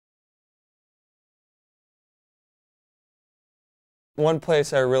One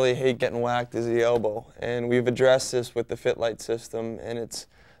place I really hate getting whacked is the elbow, and we've addressed this with the FitLite system, and it's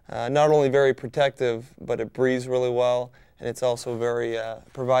not only very protective, but it breathes really well, and it's also very,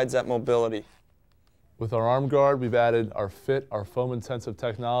 provides that mobility. With our arm guard, we've added our foam-intensive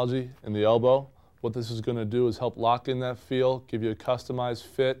technology in the elbow. What this is going to do is help lock in that feel, give you a customized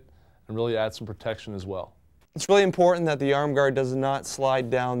fit, and really add some protection as well. It's really important that the arm guard does not slide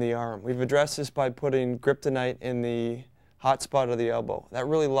down the arm. We've addressed this by putting kryptonite in the hot spot of the elbow. That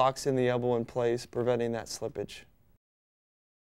really locks in the elbow in place, preventing that slippage.